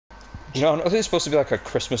You know, I know it's supposed to be like a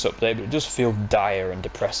Christmas update, but it does feel dire and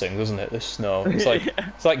depressing, doesn't it? This snow.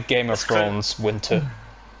 It's like Game of Thrones winter.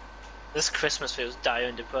 This Christmas feels dire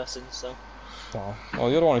and depressing, so. Oh, well,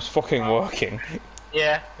 the other one is fucking working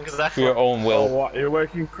Yeah, for exactly. your own will. Oh, what? You're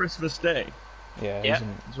working Christmas Day? Yeah, Yep.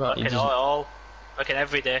 he Working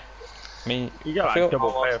every day. I mean, You got I feel like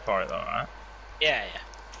double pay for it though, right? Yeah, yeah.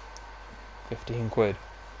 15 quid.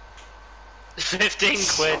 15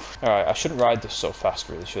 quid. Alright, I shouldn't ride this so fast,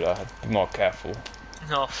 really, should I? I'd be more careful.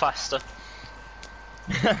 No, faster.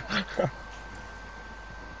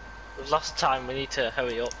 We've lost time, we need to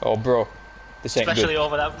hurry up. Oh, bro, this ain't Especially good.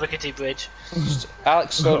 over that rickety bridge.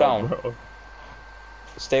 Alex, slow down. Bro.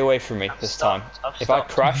 Stay away from me this time. I've If I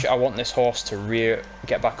stopped. crash, I want this horse to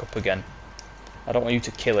get back up again. I don't want you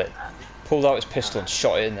to kill it. Pulled out his pistol and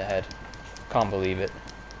shot it in the head. Can't believe it.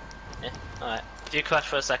 Yeah, alright. If you crash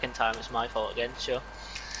for a second time, it's my fault again, sure.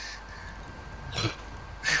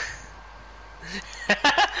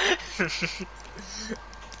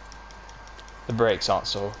 The brakes aren't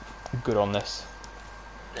so good on this.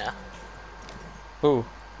 Yeah, Ooh,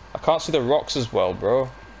 I can't see the rocks as well, bro.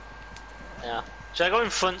 yeah. Should I go in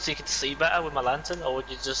front so you can see better with my lantern, or would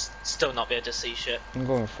you just still not be able to see shit? I'm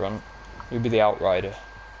going in front. You'll be the outrider.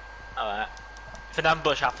 Alright. If an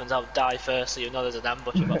ambush happens, I'll die first, so you know there's an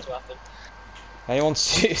ambush about to happen. Anyone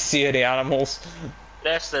see any animals?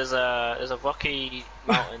 Yes, there's a rocky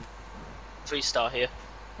mountain, 3-star here.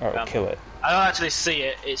 Alright, kill it. I don't actually see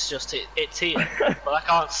it. It's just it's here, but I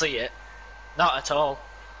can't see it. Not at all.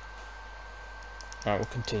 Alright, we'll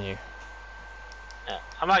continue. Yeah,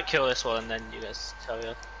 I might kill this one and then you guys carry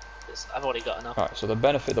on. 'Cause I've already got enough. Alright, so the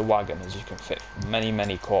benefit of the wagon is you can fit many,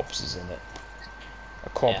 many corpses in it. A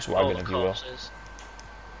corpse Yeah, all wagon, the if you will. corpses.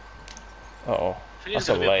 Uh oh, I think that's it's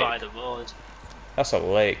a gonna be by lake. the road. That's a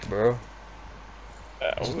lake, bro.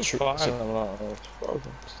 Yeah, It's a we're tr- fine. it's a- It's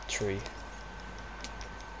frozen. It's a tree.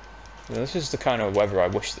 Yeah, this is the kind of weather I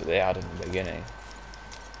wish that they had in the beginning.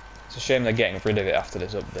 It's a shame they're getting rid of it after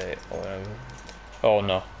this update or whatever. Oh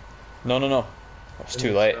no. No, no, no. It's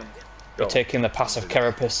too late. We're taking the pass of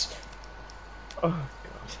Carapace. Oh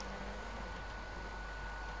god.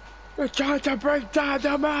 We're trying to break down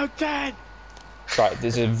the mountain! Right,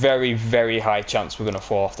 there's a very, very high chance we're going to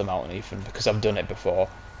fall off the mountain, Ethan, because I've done it before.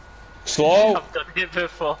 Slow! I've done it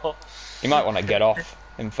before. You might want to get off,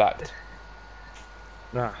 in fact.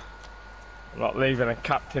 Nah. I'm not leaving a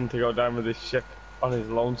captain to go down with his ship on his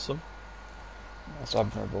lonesome. That's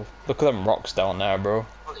admirable. Look at them rocks down there, bro.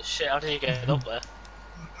 Holy shit, how did you get up there?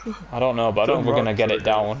 I don't know, but I don't think we're going to get it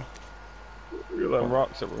down. Look at them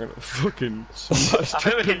rocks that we're gonna fucking I smash.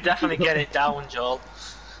 think we can definitely get it down, Joel.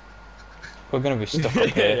 We're going to be stuck up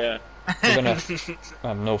here. Yeah. We're going to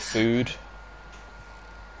have no food.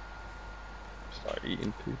 Start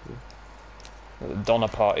eating people. The Donner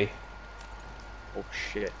Party. Oh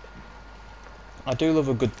shit. I do love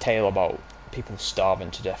a good tale about people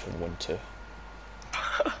starving to death in winter.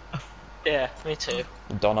 Yeah, me too.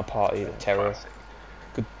 The Donner Party, the terror.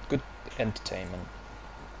 Classic. Good entertainment.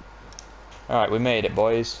 Alright, we made it,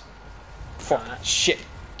 boys. Fuck. Alright. Shit.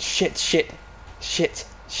 Shit.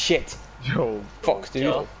 Yo. Fuck, dude.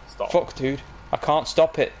 Joel. Stop. Fuck, dude. I can't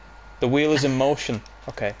stop it. The wheel is in motion.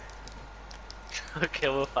 Okay. Okay,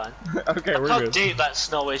 we're fine. Okay, Look we're how good. deep that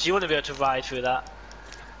snow is. You wouldn't be able to ride through that.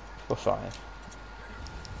 We're fine.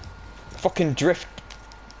 Fucking drift.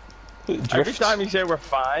 Every Drift. time you say we're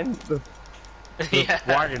fine, the Yeah.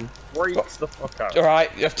 wagon freaks the fuck out.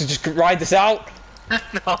 Alright, you have to just ride this out. No,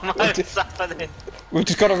 man, what's happening? We've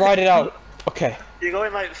just got to ride it out. Okay. You're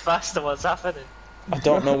going like faster. What's happening? I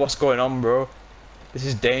don't know what's going on, bro. This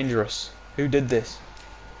is dangerous. Who did this?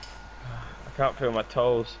 I can't feel my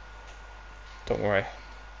toes. Don't worry.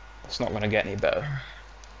 It's not going to get any better.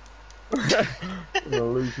 I'm gonna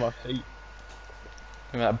lose my feet.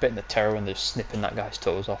 I mean, that bit in the terror when they're snipping that guy's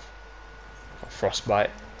toes off. Frostbite.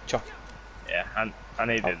 Chuck. Yeah, I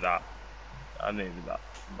needed that. I needed that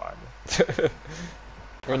survival.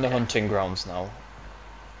 We're in the hunting grounds now.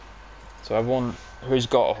 So everyone who's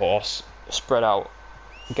got a horse, spread out,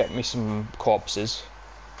 get me some corpses,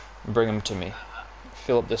 and bring them to me.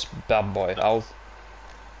 Fill up this bad boy.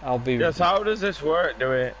 I'll be. Yes, how does this work?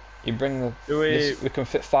 You bring the. Do we we can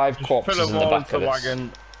fit 5 just corpses fill in them the all back into of the this.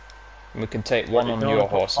 wagon And we can take What, one you on can your only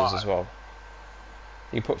put horses 5? as well.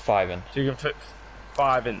 You put 5 in. so you can fit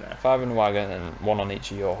 5 in there? 5 in the wagon and 1 on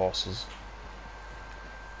each of your horses.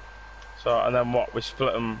 So, and then what? We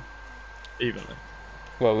split them evenly?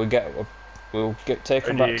 Well, we'll take Or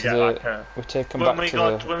them do back you to get the. like a... We'll take them When back we to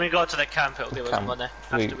go the. when we go to the camp, it'll give us camp. money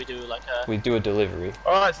We- after we do like a. We do a delivery.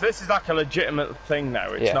 Alright, so this is like a legitimate thing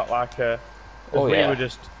now. It's Yeah. not like a... 'cause Oh, we yeah. were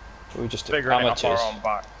just We just figuring it off amateurs. our own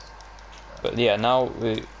backs. But yeah, now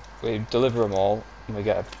we deliver them all, and we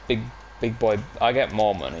get a big boy. I get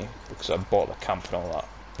more money because I bought the camp and all that.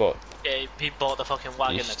 But Yeah, he bought the fucking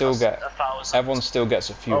wagon. you that still cost get 1,000. everyone still gets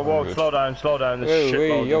a few Oh, whoa, hundred. slow down, slow down. There's Whoa,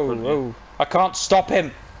 shitloads yo, in front of you. whoa! I can't stop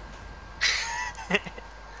him.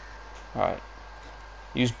 All right,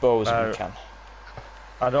 use bows if you can.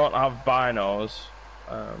 I don't have binos.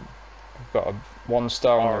 I've got a 1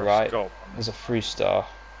 star on Or the a right. scope. There's a 3 star.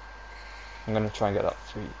 I'm gonna try and get that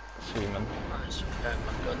Freeman. Nice, okay,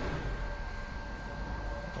 my gun.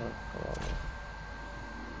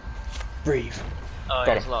 Breathe. Oh, Got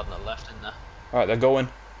yeah, there's a him. lot on the left in there. Alright, they're going.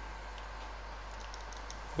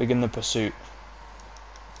 Begin the pursuit.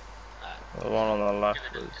 The one on the left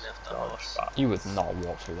Get was off the dodge horse. back. You would not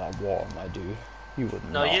walk through that water, my dude. You would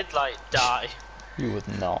No, not. you'd like die. You would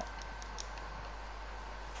not.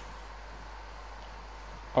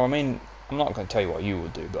 Or I mean, I'm not going to tell you what you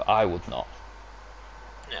would do, but I would not.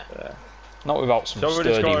 Yeah. Not without some So we're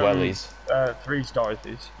just sturdy going, wellies. 3 stars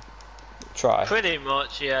these. Try. Pretty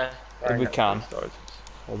much, yeah. If we can. 3 stars.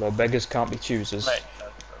 Although beggars can't be choosers. Makes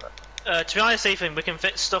sense, doesn't it? To be honest, Ethan, we can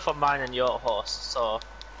fit stuff on mine and your horse, so...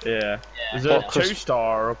 Yeah. Yeah, There's yeah. a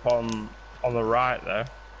 2-star up on the right there.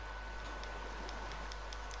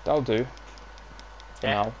 That'll do. For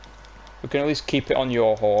Yeah. now. We can at least keep it on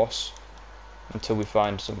your horse until we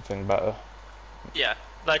find something better. Yeah.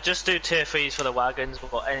 Like, just do tier 3s for the wagons,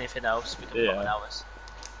 but anything else we can put on Yeah. ours.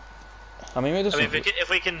 I mean, it I doesn't. mean, if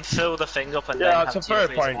we can fill the thing up and then Yeah, have that's a tier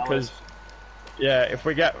fair 3s on point, ours. because, yeah, if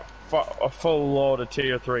we get a full load of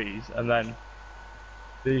tier 3s, and then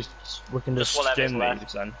these, we can just Just whatever's skin left.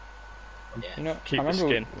 these then. Yeah. You know, Keep I the remember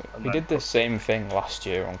skin, and we then did the same thing last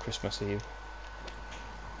year on Christmas Eve.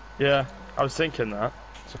 Yeah, I was thinking that.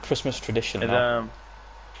 It's a Christmas tradition And, now.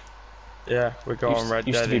 yeah, we're going Red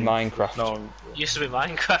used Dead. to be in- Minecraft. No, Used to be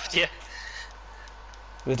Minecraft, yeah.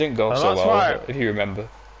 They didn't go Oh, so that's well, why- if you remember.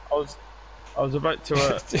 I was about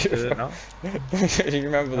to. Did it not? Do you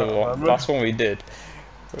remember the I one? remember. Last one we did.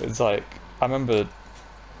 It was like, I remember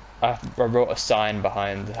I wrote a sign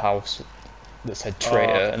behind the house that said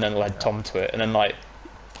traitor Oh, and then led yeah. Tom to it, and then like,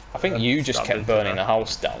 I think Then you just stabbed kept into burning that. the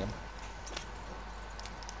house down.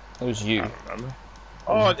 It was I you. don't remember.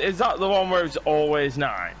 Oh, is that the one where it's always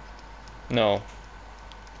 9? No.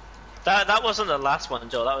 That wasn't the last one,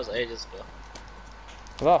 Joe. That was ages ago.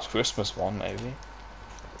 The last Christmas one, maybe.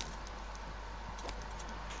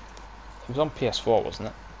 It was on PS4, wasn't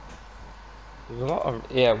it? There's a lot of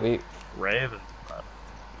Yeah, we ravens. Man.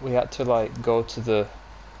 we had to like go to the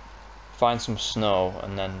find some snow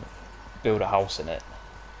and then build a house in it.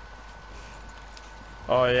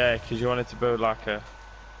 Oh yeah, because you wanted to build like a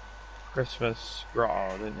Christmas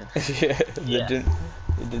grotto, didn't you? Yeah, Yeah.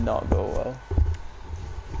 it did not go well.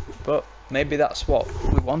 But maybe that's what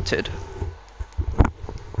we wanted.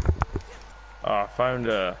 Oh, I found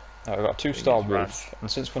a. I've got a 2-star Thing is roof,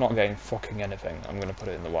 and since we're not getting fucking anything, I'm gonna put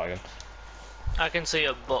it in the wagon. I can see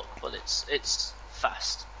a buck, but it's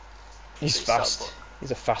fast. He's Two-star fast. buck.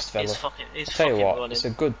 He's a fast fella. He's I'll tell you fucking what, running. it's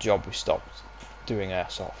a good job we stopped doing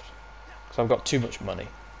airsoft. Because I've got too much money.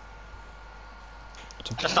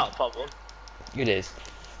 That's not a problem. It is.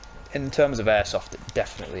 In terms of airsoft, it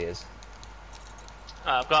definitely is.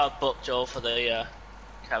 I've got a buck, Joe, for the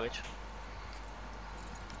carriage.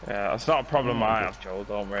 Yeah, that's not a problem I have, Joel.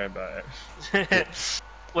 Don't worry about it.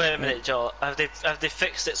 Wait a minute, Joe. Have they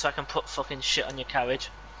fixed it so I can put fucking shit on your carriage?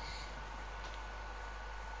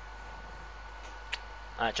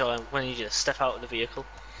 Alright, Joe, I'm gonna need you to step out of the vehicle.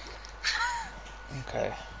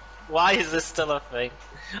 Okay. Why is this still a thing?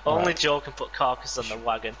 Only Alright. Joe can put carcass on the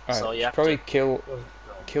wagon, so Alright, you have probably to...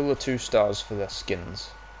 kill the 2 stars for their skins.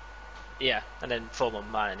 Yeah, and then throw them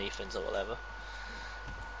on mine and Ethan's or whatever.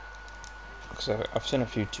 Because I've seen a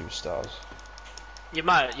few 2 stars. We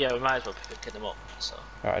might as well be picking them up, so...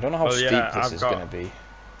 Alright, I don't know how Well, steep yeah, this I've is got- gonna be.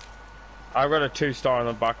 I've got a 2-star on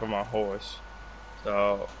the back of my horse,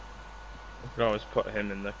 so I can always put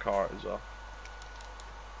him in the car as well.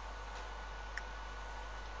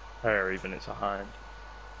 Or even it's a hind.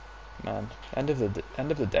 Man, end of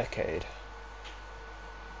the decade.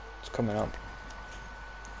 It's coming up.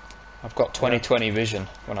 I've got 2020 vision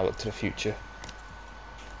when I look to the future.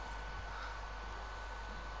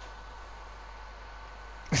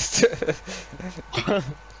 I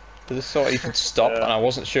just thought he could stop, Yeah. and I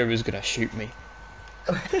wasn't sure he was gonna shoot me.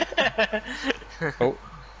 Oh,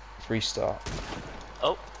 3-star.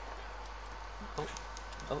 Oh.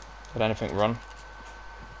 Did anything run?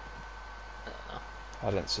 I don't know.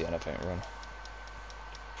 I didn't see anything run.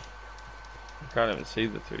 I can't even see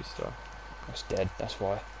the 3-star. It's dead. That's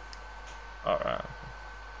why. Alright.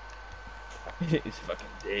 He's fucking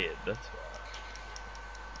dead, that's why.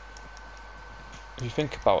 if you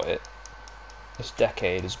think about it, this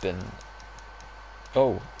decade has been,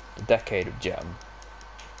 oh, the decade of Jem.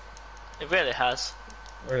 It really has.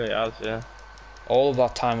 Really has, yeah. All of our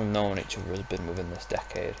time of knowing each other has been within this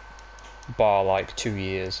decade, bar like 2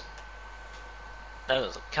 years. That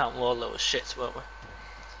doesn't count all those shits, won't we?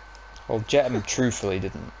 Well, Jem truthfully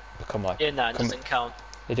didn't become like. Yeah, no, it come- doesn't count.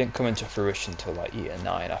 It didn't come into fruition until like year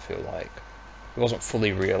 9. I feel like it wasn't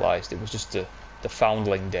fully realised. It was just the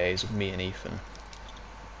foundling days of me and Ethan.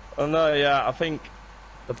 Oh no, yeah, I think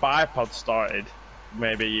the bipod started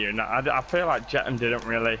maybe a year now. I feel like Jet'em didn't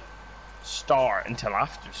really start until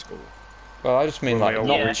after school. Well, I just mean When like we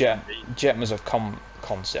not all Jem as a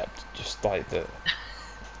concept, just like the.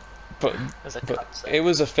 But As a but concept. it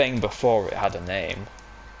was a thing before it had a name.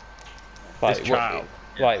 Like This child.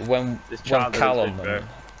 like when This child that has been birthed.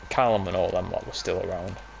 Callum and all them lot were still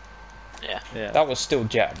around. Yeah. Yeah. That was still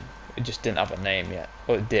Jem. It just didn't have a name yet.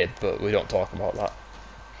 Well, it did, but we don't talk about that.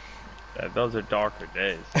 Yeah, those are darker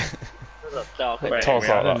days. Those are dark. Wait, Wait, talk we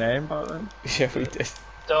had about a that. name back then? Yeah, we did.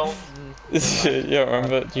 Don't. Yeah,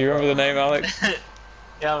 remember? Do you remember the name, Alex?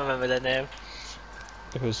 Yeah, I remember the name.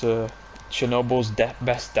 It was Chernobyl's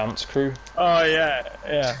best dance crew, Oh yeah,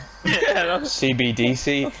 yeah. Yeah, that's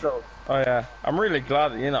CBDC. so. Oh yeah, I'm really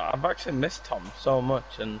glad. You know, I've actually missed Tom so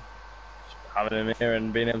much, and just having him here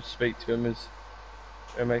and being able to speak to him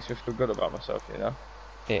it makes me feel good about myself. You know,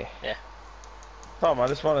 Yeah. Tom, I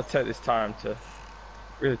just want to take this time to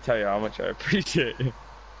really tell you how much I appreciate you.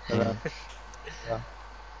 And,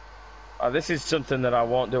 this is something that I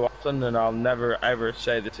won't do often, and I'll never ever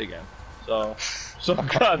say this again. So I'm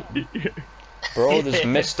glad. Bro, there's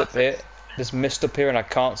mist up here. There's mist up here and I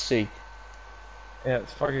can't see. Yeah,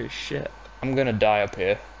 it's fucking shit. I'm gonna die up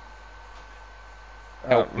here.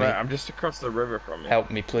 Help me. Right, I'm just across the river from you.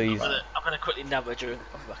 Help me, please. I'm gonna quickly nab a drink.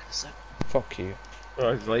 I'll be back in a sec. Fuck you.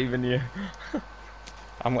 Oh, he's leaving you.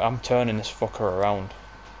 I'm turning this fucker around.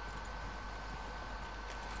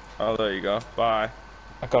 Oh, there you go. Bye.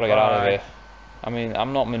 I gotta get out of Bye. here. I mean,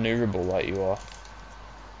 I'm not maneuverable like you are.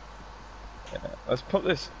 Let's put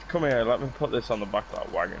this. Come here. Let me put this on the back of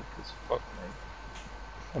that wagon. Cause fuck me,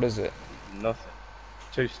 What is it? nothing.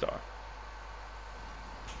 2-star.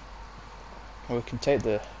 Well, we can take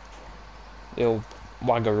the old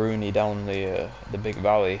Wagaroony down the big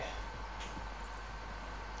valley.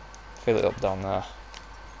 Fill it up down there.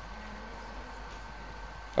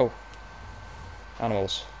 Oh,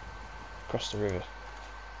 animals across the river.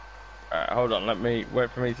 Alright, hold on. Let me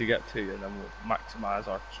wait for me to get to you, and then we'll maximize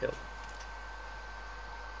our kill.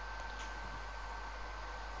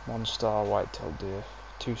 1-star white-tailed deer,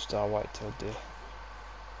 2-star white-tailed deer.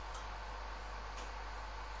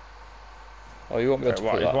 Oh, you won't be able to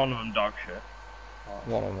Okay, put what, is that. one of them dog shit?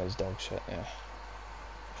 One of them is dog shit, yeah.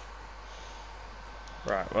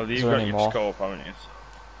 Right. Well, Is you've there got any your more? scope, haven't you?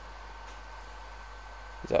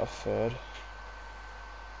 Is that a third?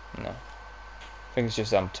 No. I think it's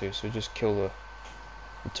just them two, so we just kill the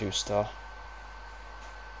 2-star.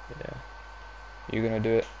 Yeah. You gonna do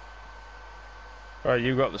it? Right,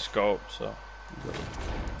 you got the scope, so.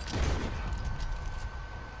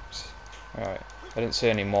 Alright. I didn't see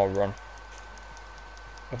any more run.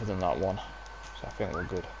 Other than that one. So I think we're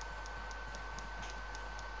good.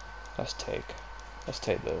 Let's take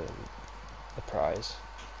the prize.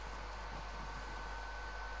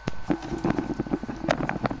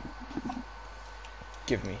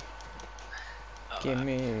 Give me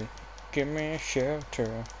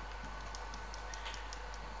shelter.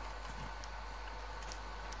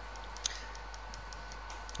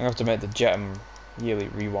 I have to make the Jet'em yearly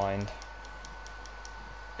rewind.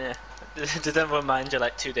 Yeah. Did that remind you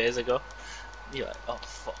like 2 days ago? You're like, oh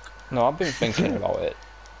fuck. No, I've been thinking about it,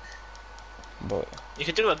 but You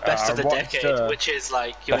could do a best I of the watched, decade, which is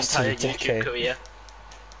like your Best of entire the YouTube decade. career.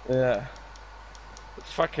 Yeah.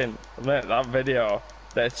 It's fucking, mate, that video,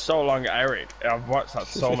 that's so long, Eric. I've watched that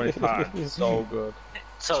so many times. It's so good.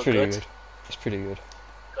 So it's pretty good. good. It's pretty good.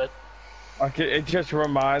 Like, it just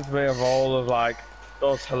reminds me of all of, like,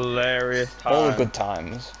 those hilarious times. All the good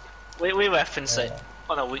times. We reference it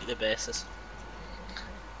on a weekly basis.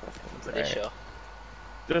 I'm pretty Right. sure.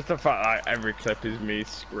 Just the fact that every clip is me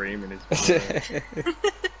screaming is brilliant.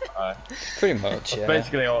 Pretty much, yeah.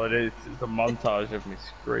 Basically all it is a montage of me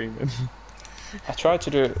screaming. I tried to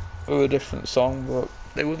do it with a different song, but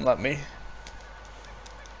they wouldn't let me.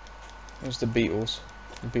 It was the Beatles.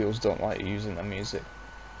 The Beatles don't like using their music,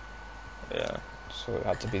 Yeah. so it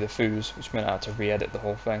had to be the Foos, which meant I had to re-edit the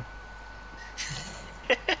whole thing.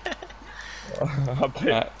 I bet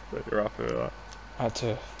Right. you're happy with that. I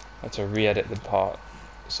had to re-edit the part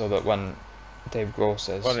so that when Dave Grohl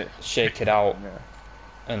says When it- "shake it out," Yeah.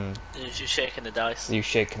 and You're shaking the dice. you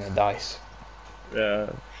shaking the dice. Yeah,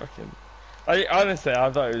 fucking. I honestly,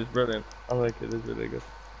 I thought it was brilliant. I think it is really good.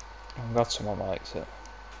 I'm glad someone likes it.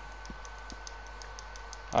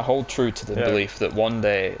 I hold true to the Yeah. belief that one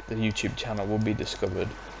day the YouTube channel will be discovered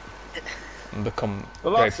and become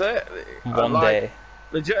Well, very, that's it. one Like, day,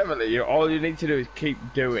 legitimately, all you need to do is keep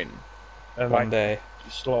doing, and one like day,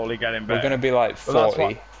 slowly getting better. we're gonna be like But that's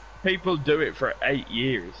 40. what people do it for 8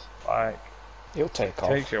 years. Like, You'll take it off.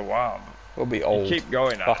 takes you a while. We'll be You old. keep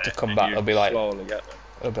going at We'll have to it, come and back. you They'll be like, slowly get there.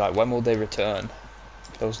 it'll be like, when will they return?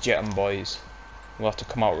 Those Jeton boys. We'll have to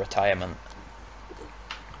come out of retirement.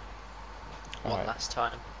 One Alright, last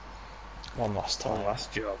time. one last One time.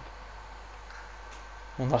 last job.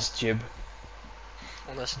 One last jib.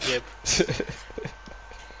 One last jib.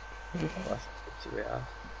 One last to the ass.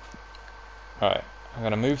 Alright, I'm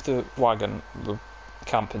gonna move the wagon, the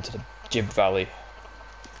camp into the Jib Valley.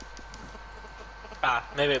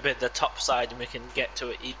 Maybe a bit the top side and we can get to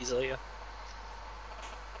it easily. Yeah.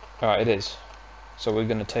 Alright, it is. So we're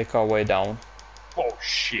gonna take our way down. Oh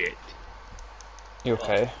shit! You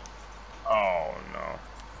okay? Oh no!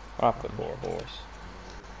 What happened? Poor horse.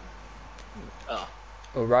 Oh,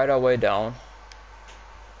 We'll ride our way down.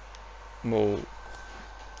 We'll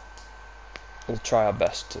try our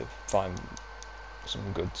best to find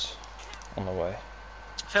some goods on the way.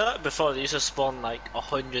 I feel like before they used to spawn like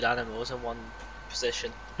 100 animals in one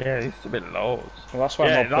position. Yeah, it used to be loads. Well, that's why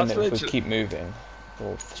Yeah, I'm not that's putting it. If we literally- keep moving,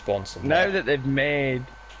 we'll spawn some Now more. that they've made,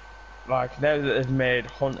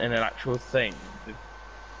 hunting an actual thing, they've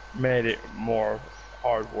made it more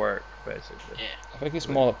hard work, basically. Yeah. I think it's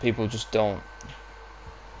more that people just don't.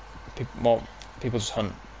 People just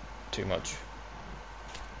hunt too much.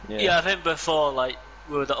 Yeah, I think before like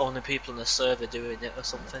we were the only people in the server doing it or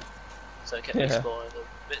something, so it kept Yeah. exploring.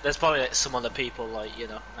 There's probably like, some other people like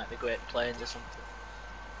like the Great Plains or something.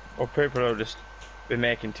 Well, people have just been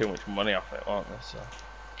making too much money off it, won't they? So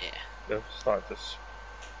Yeah. they've started to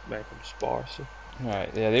make them sparse. Right.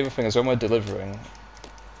 Yeah. The other thing is when we're delivering,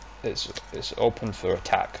 it's open for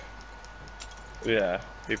attack. Yeah,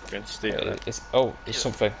 people can steal it. It's there's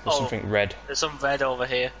something. There's Oh. something red. There's some red over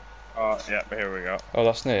here. Oh, yeah, here we go. Oh,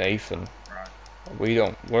 that's near Ethan. Right. We're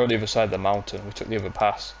on the other side of the mountain. We took the other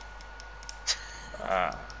pass.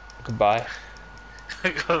 Ah, Goodbye.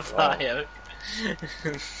 Goodbye. Oak.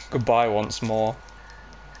 Goodbye once more.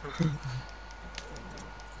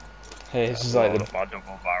 Hey, this is like load up my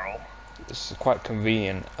double barrel. this is quite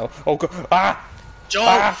convenient. Oh god! Ah! Joe,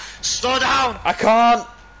 Ah! slow down. I can't.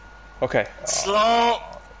 Okay, Slow.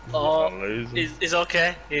 Oh, I'm losing. he's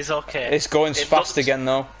okay. He's okay. it's going It fast looked- again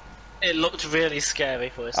though. It looked really scary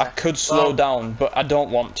for a I second. could slow Well, down, but I don't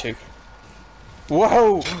want to.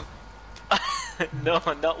 Whoa! No,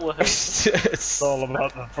 not worth. It's all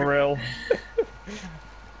about the thrill.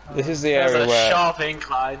 This is the There's area a where sharp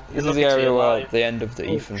incline. this You're is the lucky to be area where alive. the end of the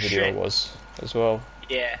Ethan video shit. was as well.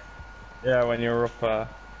 Yeah. Yeah, when you're up,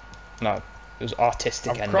 No, it was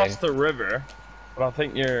artistic I've ending. crossed the river, but I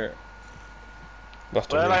think you're. We'll have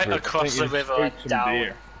to We're like regroup. across the think you river spooked and some down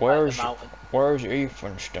deer. Where's the mountain. Where's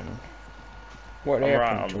Ethanston? What I'm right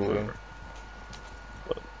happened on to the him? river.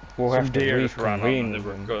 We'll Some have to deer just ran on reconvene and they with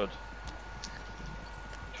were him. good.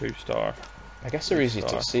 2-star. I guess they're easy to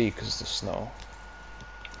Star. see because of the snow.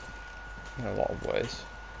 In a lot of ways.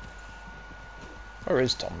 Where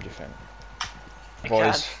is Tom, do you think? I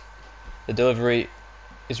Boys, can. the delivery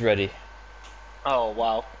is ready. Oh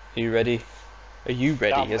wow. Are you ready? Are you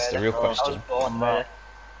ready? I'm Is the ready. real I was question. born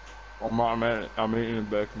I'm ready. I'm eating a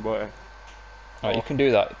bacon butter. Right, you can do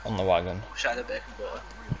that on the wagon. Wish I had a bacon butter.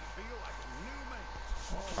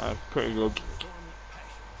 That's pretty good.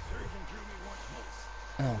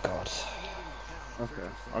 Oh god. Okay,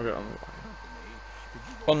 I'll get on it.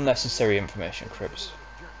 Unnecessary information, Cribs.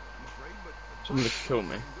 Somebody killed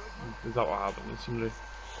me. Is that what happened? Somebody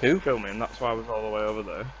Who? killed me, and that's why I was all the way over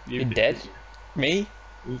there. You did, dead? didn't Me?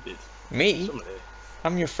 You did. Me? Somebody.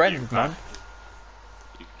 I'm your friend, You man.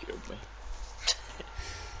 You killed me.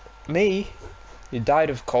 Me? You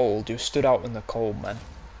died of cold. You stood out in the cold, man.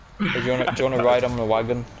 Hey, do you wanna ride on the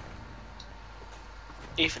wagon?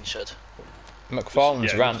 Ethan should.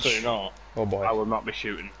 McFarlane's Yeah, Ranch. just so you know, Oh boy. I will not be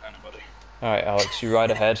shooting anybody. Alright, Alex, you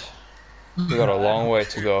ride ahead. We got a long way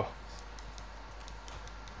to go.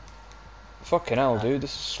 Fucking hell, dude,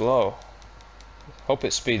 this is slow. Hope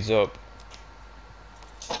it speeds up.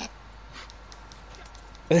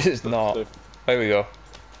 This is not. There we go.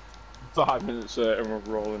 5 minutes later, and we're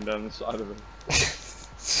rolling down the side of it.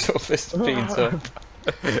 So it speeds up.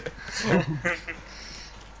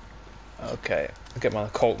 Okay, I'll get my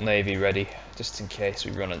Colt Navy ready, just in case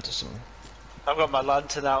we run into some... I've got my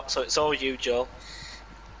lantern out, so it's all you, Joel.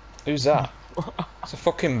 Who's that? It's a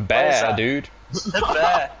fucking What is bear, that? dude. The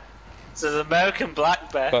bear. It's an American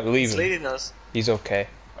black bear. But leave He's him. leading us. He's okay.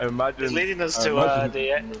 I imagine. He's leading us I to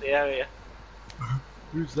imagine- the area.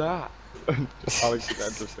 Who's that? Alex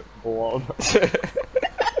is just blown.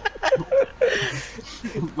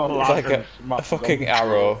 It's like a fucking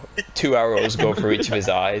arrow. 2 arrows go for each of his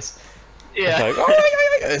eyes. Yeah. It's like, oh,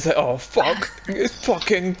 it's like, oh fuck, it's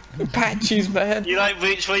fucking patches, man. You like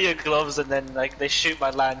reach for your gloves and then like they shoot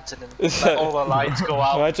my lantern and It's like, like- all the lights go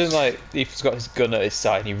out. Imagine like Ethan's got his gun at his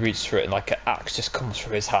side and he reaches for it and like an axe just comes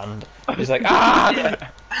through his hand. He's like,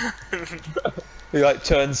 ah! He like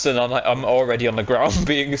turns and I'm already on the ground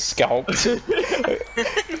being scalped.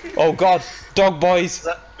 Oh god, dog boys,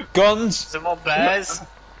 guns. Some more bears.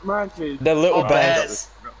 They're little More bears. bears.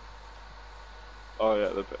 Oh yeah,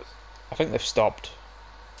 the bears. I think they've stopped.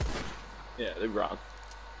 Yeah, they ran.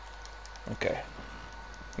 Okay,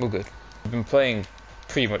 we're good. We've been playing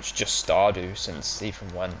pretty much just Stardew since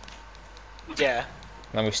Ethan went. Yeah.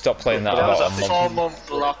 And then we stopped playing that There was about a a month. 4-month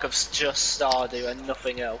block of just Stardew and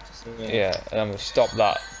nothing else. Yeah, and then we stopped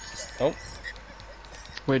that. Oh,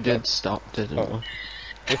 We did stop, didn't Oh.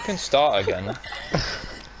 we can start again.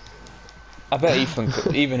 I bet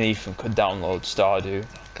even Ethan could download Stardew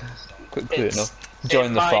quickly It's- enough.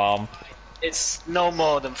 Join the might- farm. It's no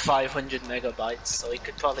more than 500 megabytes, so we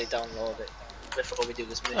could probably download it before we do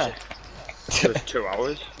this mission. Just 2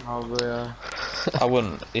 hours. we? I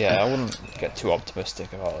wouldn't get too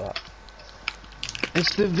optimistic about that.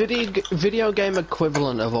 It's the video game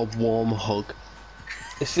equivalent of a warm hug.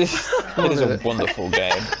 It is a wonderful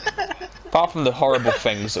game. Apart from the horrible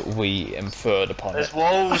things that we inferred upon There's it.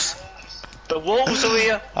 wolves! The wolves are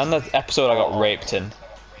here! And the episode I got raped in.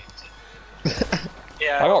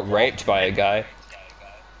 Yeah. I got raped by a guy.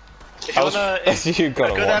 If you wanna, if, You a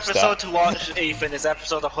gotta good watch episode to watch, Ethan, is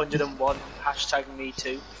episode 101,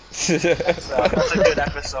 #MeToo. that. So that's a good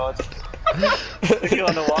episode. If you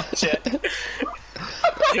wanna watch it.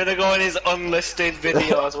 You're gonna go in his unlisted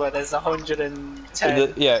videos where there's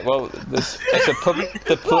 110. Yeah, well, it's a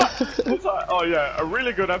It's like, oh yeah, a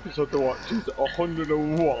really good episode to watch is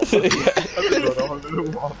 101. Episode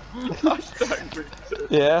 101. Hashtag me too.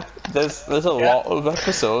 Yeah, there's a lot of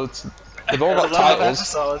episodes. They've all There's got a lot of titles.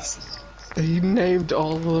 episodes. You named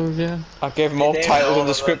all of them, yeah. I gave them all named titles all and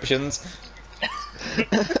of them. descriptions.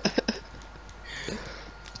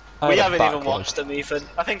 I We had a haven't even backlog. watched them, Ethan.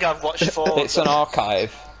 I think I've watched 4 It's of an them.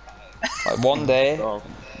 archive. Like one day, Oh.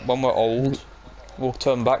 when we're old, we'll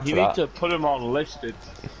turn back to You need that. to put them on listed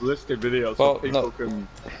videos Well, so people no. can.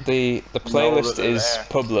 The that playlist they're is there.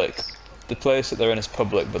 public. The playlist that they're in is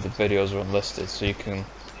public, but the videos are unlisted, so you can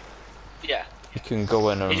Yeah. go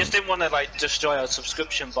in and He just didn't want to like destroy our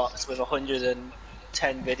subscription box with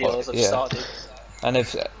 110 videos of yeah. Stardew. and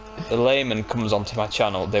if a layman comes onto my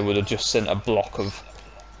channel, they would have just sent a block of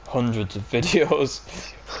hundreds of videos.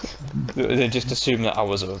 They just assumed that I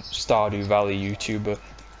was a Stardew Valley YouTuber,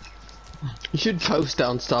 You should post it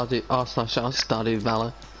on Stardew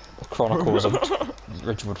Valley. Chronicles of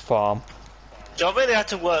Ridgewood Farm. Joe really had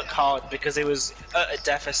to work hard because he was at a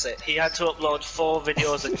deficit. He had to upload 4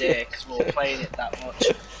 videos a day because we were playing it that much.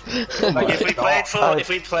 Like if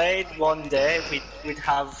we played one day, we'd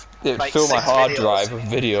have It'd like fill my 6 hard videos. drive with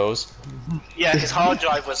videos. Yeah, his hard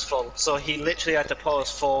drive was full, so he literally had to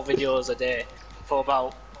post 4 videos a day for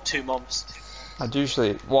about 2 months. I'd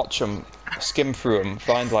usually watch them, skim through them,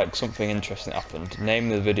 find like something interesting happened, name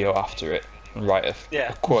the video after it, and write a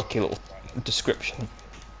Yeah. quirky little description.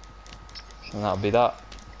 And that'll be that.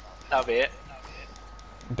 That'll be it.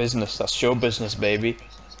 Business, that's show business, baby.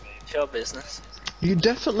 Show business. You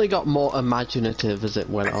definitely got more imaginative as it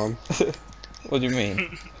went on. What do you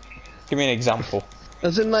mean? Give me an example.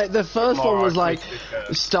 As in, like, the first More one was like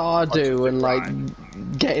Stardew and like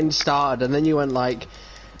artistic getting started, and then you went like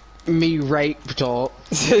me raped or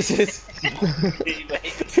That's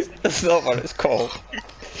not what it's called.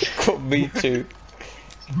 It's called Me Too.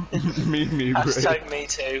 me,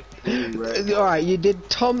 #MeToo. alright, you did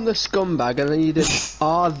Tom the Scumbag, and then you did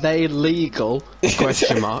Are They Legal?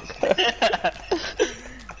 Question mark.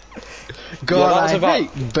 God, Yeah, that was I about-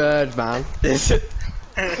 hate Birdman.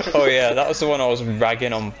 Oh yeah, that was the one I was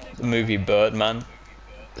ragging on the movie Birdman.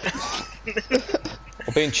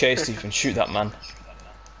 Or being chased, you can shoot that man.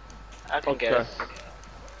 I can get it.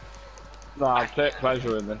 No, I take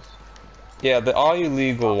pleasure in this. Yeah, the Are You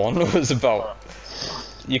Legal one was about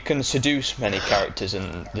you can seduce many characters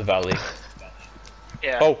in the valley.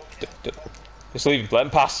 Yeah. Oh, just leave him, let him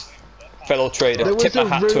pass. Fellow trader, There was tip my a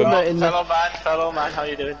hat to rumour him. in the Fellow man, how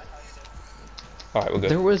you doing? Alright, we're good.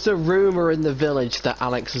 There was a rumour in the village that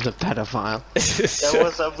Alex was a pedophile. There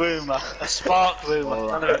was a rumour, a spark rumour.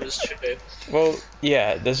 None of it was true. Well,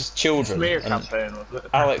 yeah, there's children. Smear and campaign, was it?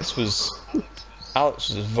 Alex was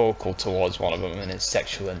vocal towards one of them in his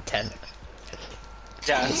sexual intent.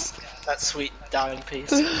 Jazz, that sweet dime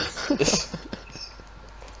piece.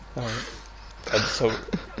 And so,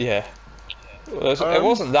 yeah. It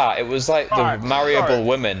wasn't that. It was like the Alright, marriable sorry.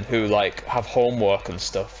 women who like have homework and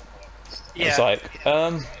stuff. Yeah. It's like,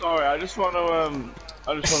 Sorry, I just want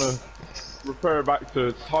to refer back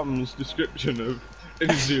to Tom's description of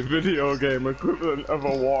is the video game equivalent of a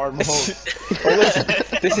warm hug. well, listen,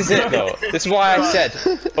 this is it though. This is why I said,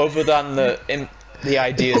 other than the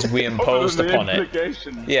ideas we imposed Other than upon the it.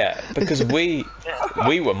 implications. Yeah, because we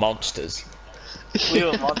were monsters. We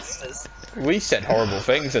were monsters. We said horrible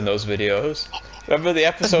things in those videos. Remember the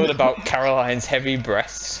episode about Caroline's heavy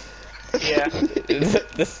breasts? Yeah.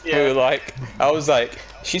 We were like, I was like,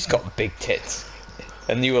 she's got big tits,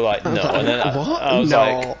 and you were like, no, and then What? I was No.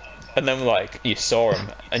 like, and then like you saw him,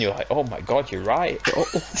 and you're like, oh my god, you're right.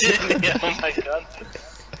 Yeah, oh my god.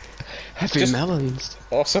 Heavy Just- melons.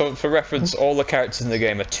 Also, for reference, all the characters in the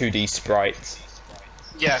game are 2D sprites.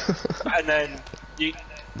 Yeah. And then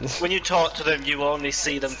when you talk to them, you only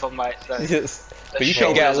see them from like the. Yes. But you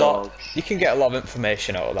can get a lot. You can get a lot of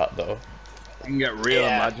information out of that, though. You can get real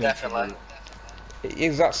Yeah, imaginative. definitely.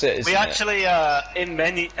 That's it. We isn't it? actually, I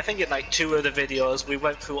think in like 2 of the videos, we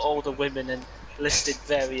went through all the women and listed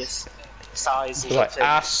various sizes. It was like of things.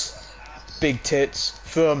 ass, big tits,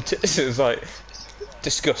 firm tits. It was like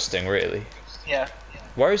disgusting, really. Yeah.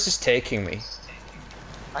 Where is this taking me?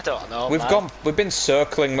 I don't know. We've been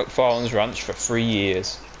circling McFarlane's Ranch for 3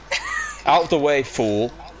 years. Out of the way,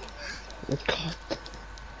 fool. God.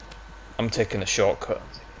 I'm taking a shortcut.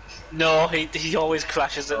 No, he always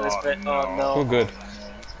crashes in this Oh, bit. Oh We're no. good.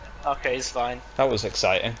 Okay, he's fine. That was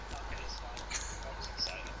exciting.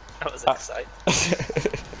 That was exciting.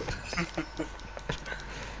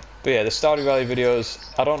 But yeah, the Stardew Valley videos,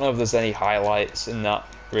 I don't know if there's any highlights in that,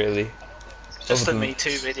 really. Just the other than- Me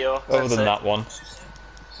Too video. Other that's than it. that one.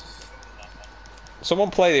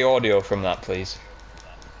 Someone play the audio from that, please.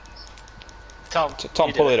 Tom, Tom,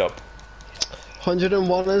 you do pull it up.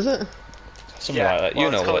 101 is it? Something Yeah, like that. well,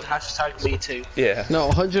 You know it's called what? hashtag Me Too. Yeah. No,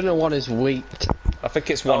 101 is wheat. I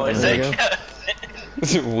think it's Oh, is 100.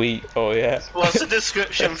 it? Wheat. Oh yeah. What's the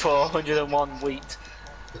description for 101 wheat?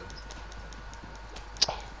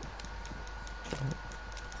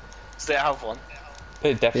 Does it have one?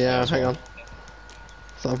 It definitely Yeah, has hang one. on.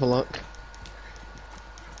 Let's have a look.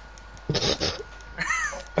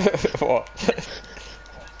 What?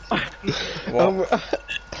 What?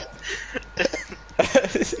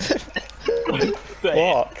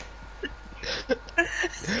 What?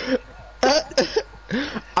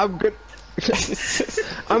 I'm good.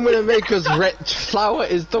 I'm gonna make us rich. Flour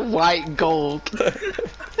is the white gold.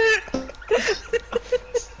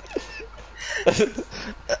 Is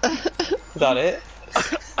that it?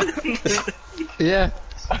 Yeah.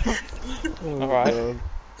 Alright.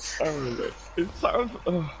 It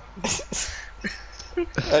sounds.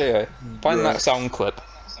 Anyway, find that sound clip.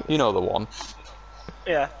 You know the one.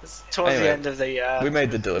 Yeah, it's towards Anyway, the end of the. We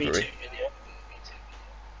made the Me delivery. Too video.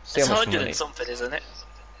 See It's how much 100 money. and something, isn't it?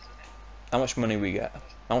 How much money we get?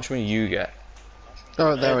 How much money you get?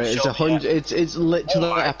 Oh, there it is. Show me 100. It's literally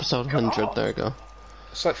Oh my episode 100. There we go.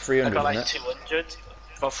 It's like I 300, got like isn't it? 200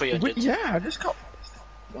 or 300. Yeah, I just got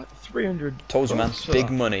like 300. Told you, man. bucks for Big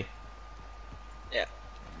that. money.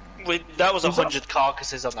 That was Was that- 100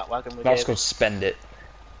 carcasses on that wagon we Now let's gave. go spend it.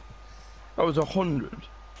 That was 100.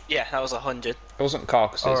 Yeah, that was 100. It wasn't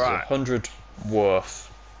carcasses, it was Alright. 100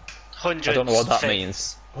 worth. 100. I don't know what that things.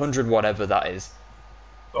 means. 100 whatever that is.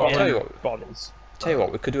 Oh, I'll tell you what. Bodies. Tell you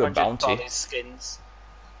what, we could do a 100 bounty. bodies, skins.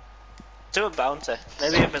 Do a bounty.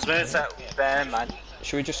 Maybe if it's where it's that bear man.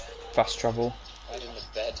 Should we just fast travel? I'm in the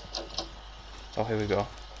bed. Oh, here we go.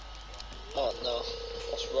 Oh no.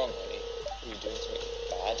 What's wrong, honey? Are you doing something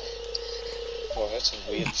bad? Oh, I heard some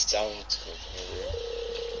weird sounds coming from your room.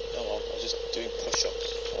 No, I was just doing push-ups.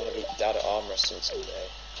 I want to be dad at arm wrestling someday.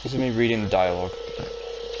 This is me reading the dialogue.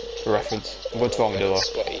 For reference. What's wrong with I'm Dilla?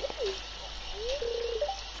 sweaty.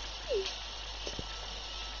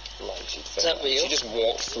 Like she'd Is that real? She just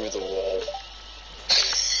walked through the wall.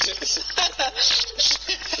 She's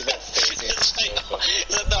not facing it.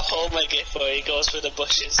 Is that the Homer gif where he goes through the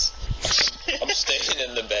bushes? I'm staying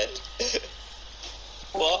in the bed.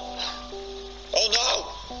 What? Oh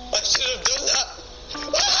no! I should have done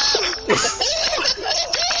that!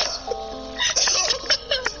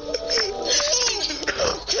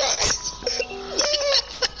 Oh Christ!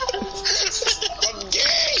 I'm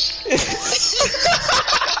gay!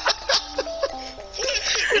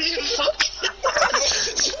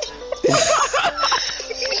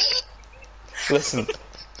 Listen.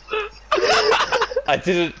 I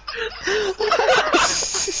didn't.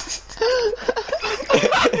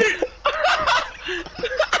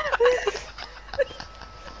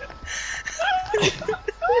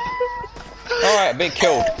 Alright, I'm being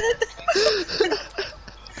killed.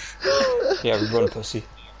 Yeah, we run, pussy.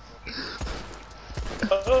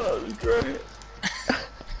 Oh, that was great.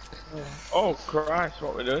 Oh Christ,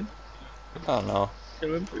 what are we doing? Oh no.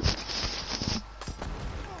 Killing people.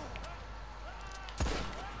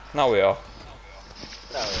 Now we are.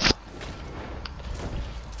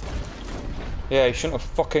 Yeah, you shouldn't have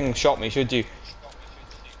fucking shot me, should you?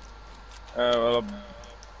 Well, I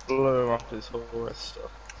blew him off his horse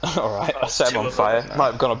stuff. Alright, I set him two on of fire. them.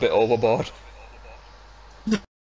 Might have gone a bit overboard.